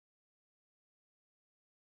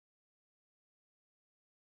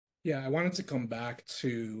Yeah, I wanted to come back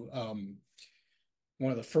to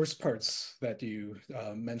one of the first parts that you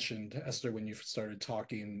mentioned, Esther, when you started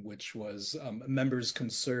talking, which was members'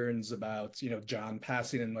 concerns about, John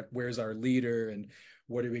passing and like, where's our leader and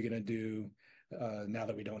what are we going to do now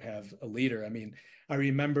that we don't have a leader? I mean, I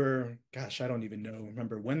remember, gosh, I don't even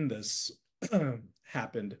remember when this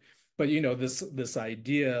happened, but this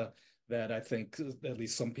idea that I think at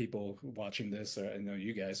least some people watching this, or I know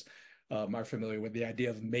you guys, are familiar with the idea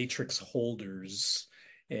of matrix holders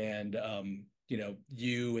and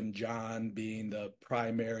you and John being the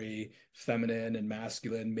primary feminine and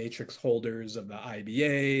masculine matrix holders of the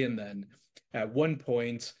IBA. And then at one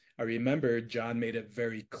point, I remember John made it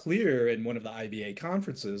very clear in one of the IBA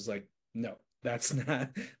conferences, like, no, that's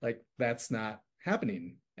not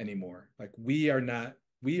happening anymore. Like we are not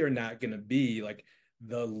going to be like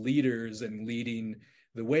the leaders and leading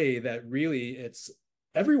the way. That really it's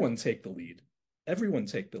everyone take the lead. Everyone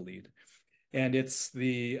take the lead. And it's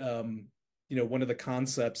one of the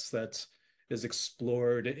concepts that is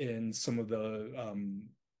explored in some of the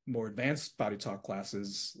more advanced body talk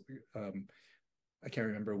classes. Um, I can't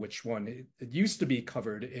remember which one. It used to be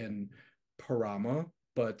covered in PaRama,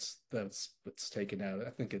 but that's what's taken out. I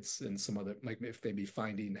think it's in some other, like if they be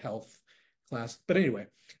finding health class. But anyway,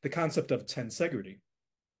 the concept of tensegrity,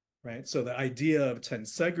 right? So the idea of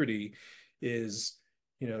tensegrity is,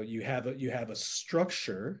 you have a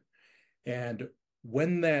structure, and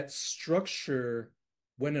when that structure,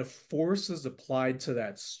 when a force is applied to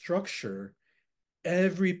that structure,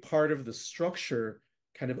 every part of the structure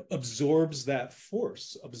kind of absorbs that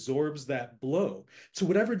force, absorbs that blow to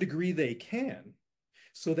whatever degree they can,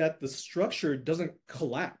 so that the structure doesn't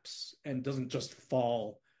collapse and doesn't just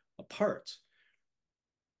fall apart.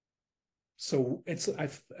 So I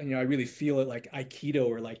really feel it like Aikido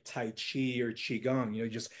or like Tai Chi or Qigong. You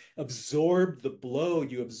just absorb the blow,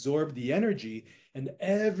 you absorb the energy, and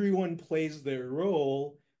everyone plays their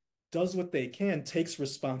role, does what they can, takes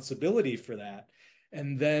responsibility for that.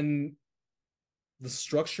 And then the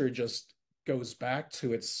structure just goes back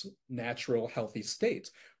to its natural healthy state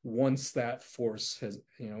once that force has,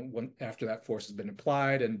 after that force has been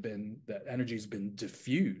applied and that energy has been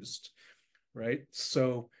diffused, right?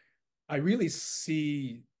 So I really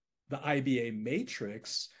see the IBA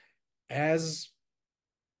matrix as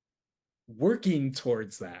working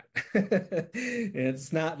towards that.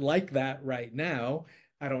 It's not like that right now.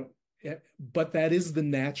 I don't, but that is the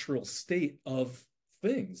natural state of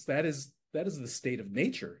things. That is the state of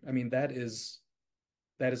nature. I mean, that is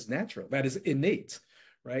natural. That is innate,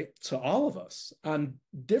 right? To all of us on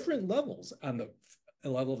different levels, on the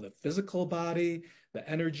level of the physical body, the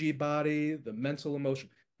energy body, the mental emotion.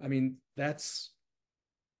 I mean, that's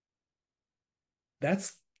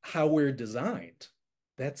how we're designed.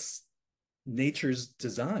 That's nature's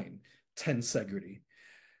design, tensegrity.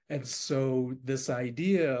 And so this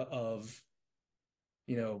idea of,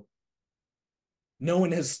 you know, no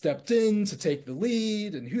one has stepped in to take the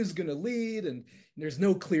lead and who's going to lead and there's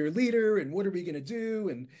no clear leader and what are we going to do,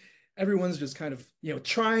 and everyone's just kind of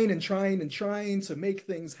trying and trying and trying to make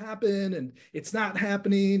things happen and it's not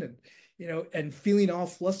happening, and and feeling all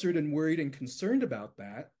flustered and worried and concerned about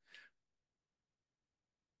that.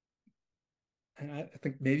 And I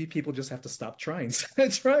think maybe people just have to stop trying,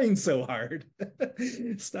 trying so hard.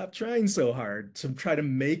 Stop trying so hard to try to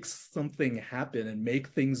make something happen and make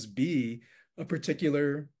things be a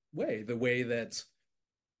particular way, the way that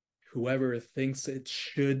whoever thinks it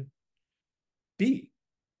should be.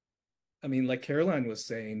 I mean, like Caroline was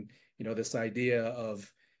saying, this idea of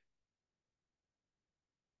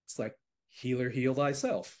it's like healer, heal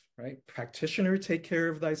thyself, right? Practitioner, take care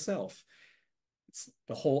of thyself. It's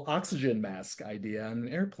the whole oxygen mask idea on an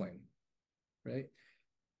airplane, right?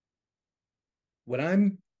 When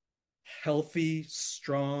I'm healthy,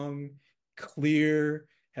 strong, clear,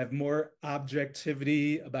 have more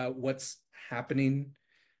objectivity about what's happening,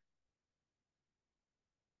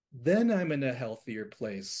 then I'm in a healthier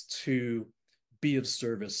place to be of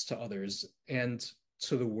service to others and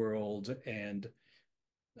to the world and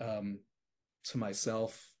um, to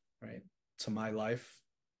myself, right? To my life.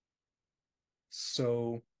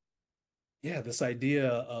 So, yeah, this idea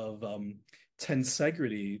of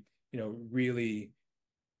tensegrity, really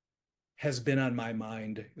has been on my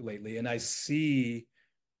mind lately. And I see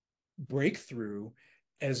breakthrough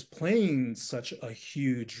as playing such a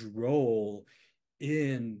huge role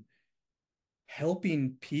in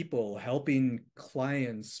helping people, helping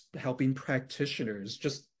clients, helping practitioners,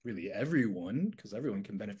 just really everyone, because everyone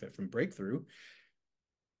can benefit from breakthrough,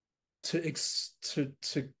 to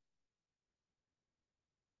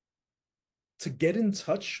get in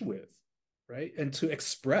touch with, right? And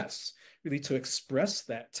really to express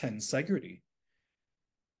that tensegrity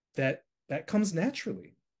that comes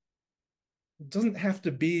naturally. It doesn't have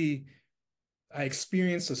to be I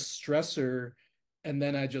experience a stressor and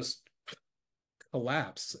then I just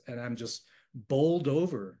collapse and I'm just bowled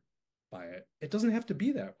over by it. It doesn't have to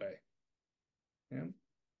be that way. You know?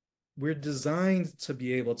 We're designed to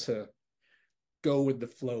be able to go with the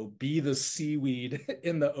flow, be the seaweed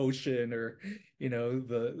in the ocean or,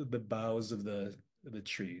 the boughs of the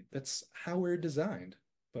tree. That's how we're designed.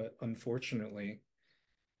 But unfortunately,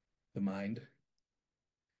 the mind,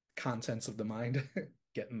 contents of the mind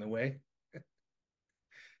get in the way.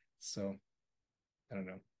 So I don't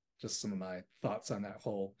know, just some of my thoughts on that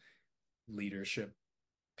whole leadership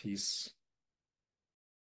piece.